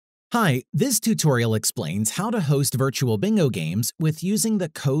Hi, this tutorial explains how to host virtual bingo games with using the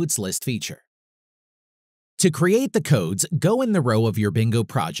Codes List feature. To create the codes, go in the row of your bingo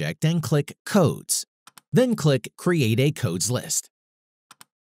project and click Codes. Then click Create a Codes List.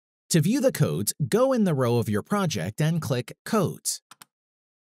 To view the codes, go in the row of your project and click Codes.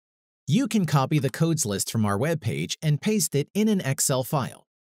 You can copy the codes list from our webpage and paste it in an Excel file.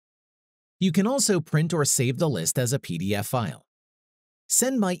 You can also print or save the list as a PDF file.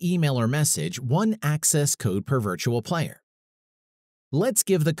 Send by email or message one access code per virtual player. Let's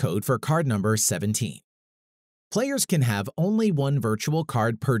give the code for card number 17. Players can have only one virtual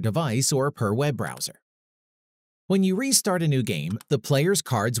card per device or per web browser. When you restart a new game, the players'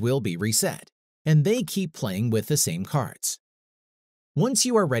 cards will be reset, and they keep playing with the same cards. Once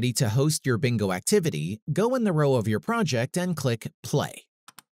you are ready to host your bingo activity, go in the row of your project and click Play.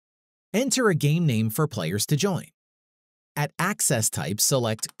 Enter a game name for players to join. At Access Type,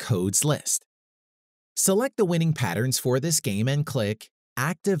 select Codes List. Select the winning patterns for this game and click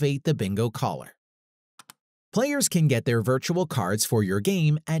Activate the Bingo Caller. Players can get their virtual cards for your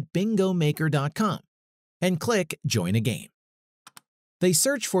game at bingomaker.com and click Join a Game. They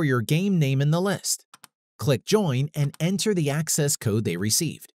search for your game name in the list. Click Join and enter the access code they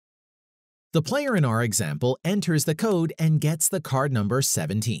received. The player in our example enters the code and gets the card number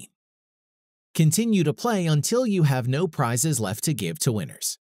 17. Continue to play until you have no prizes left to give to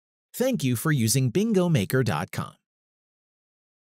winners. Thank you for using bingomaker.com.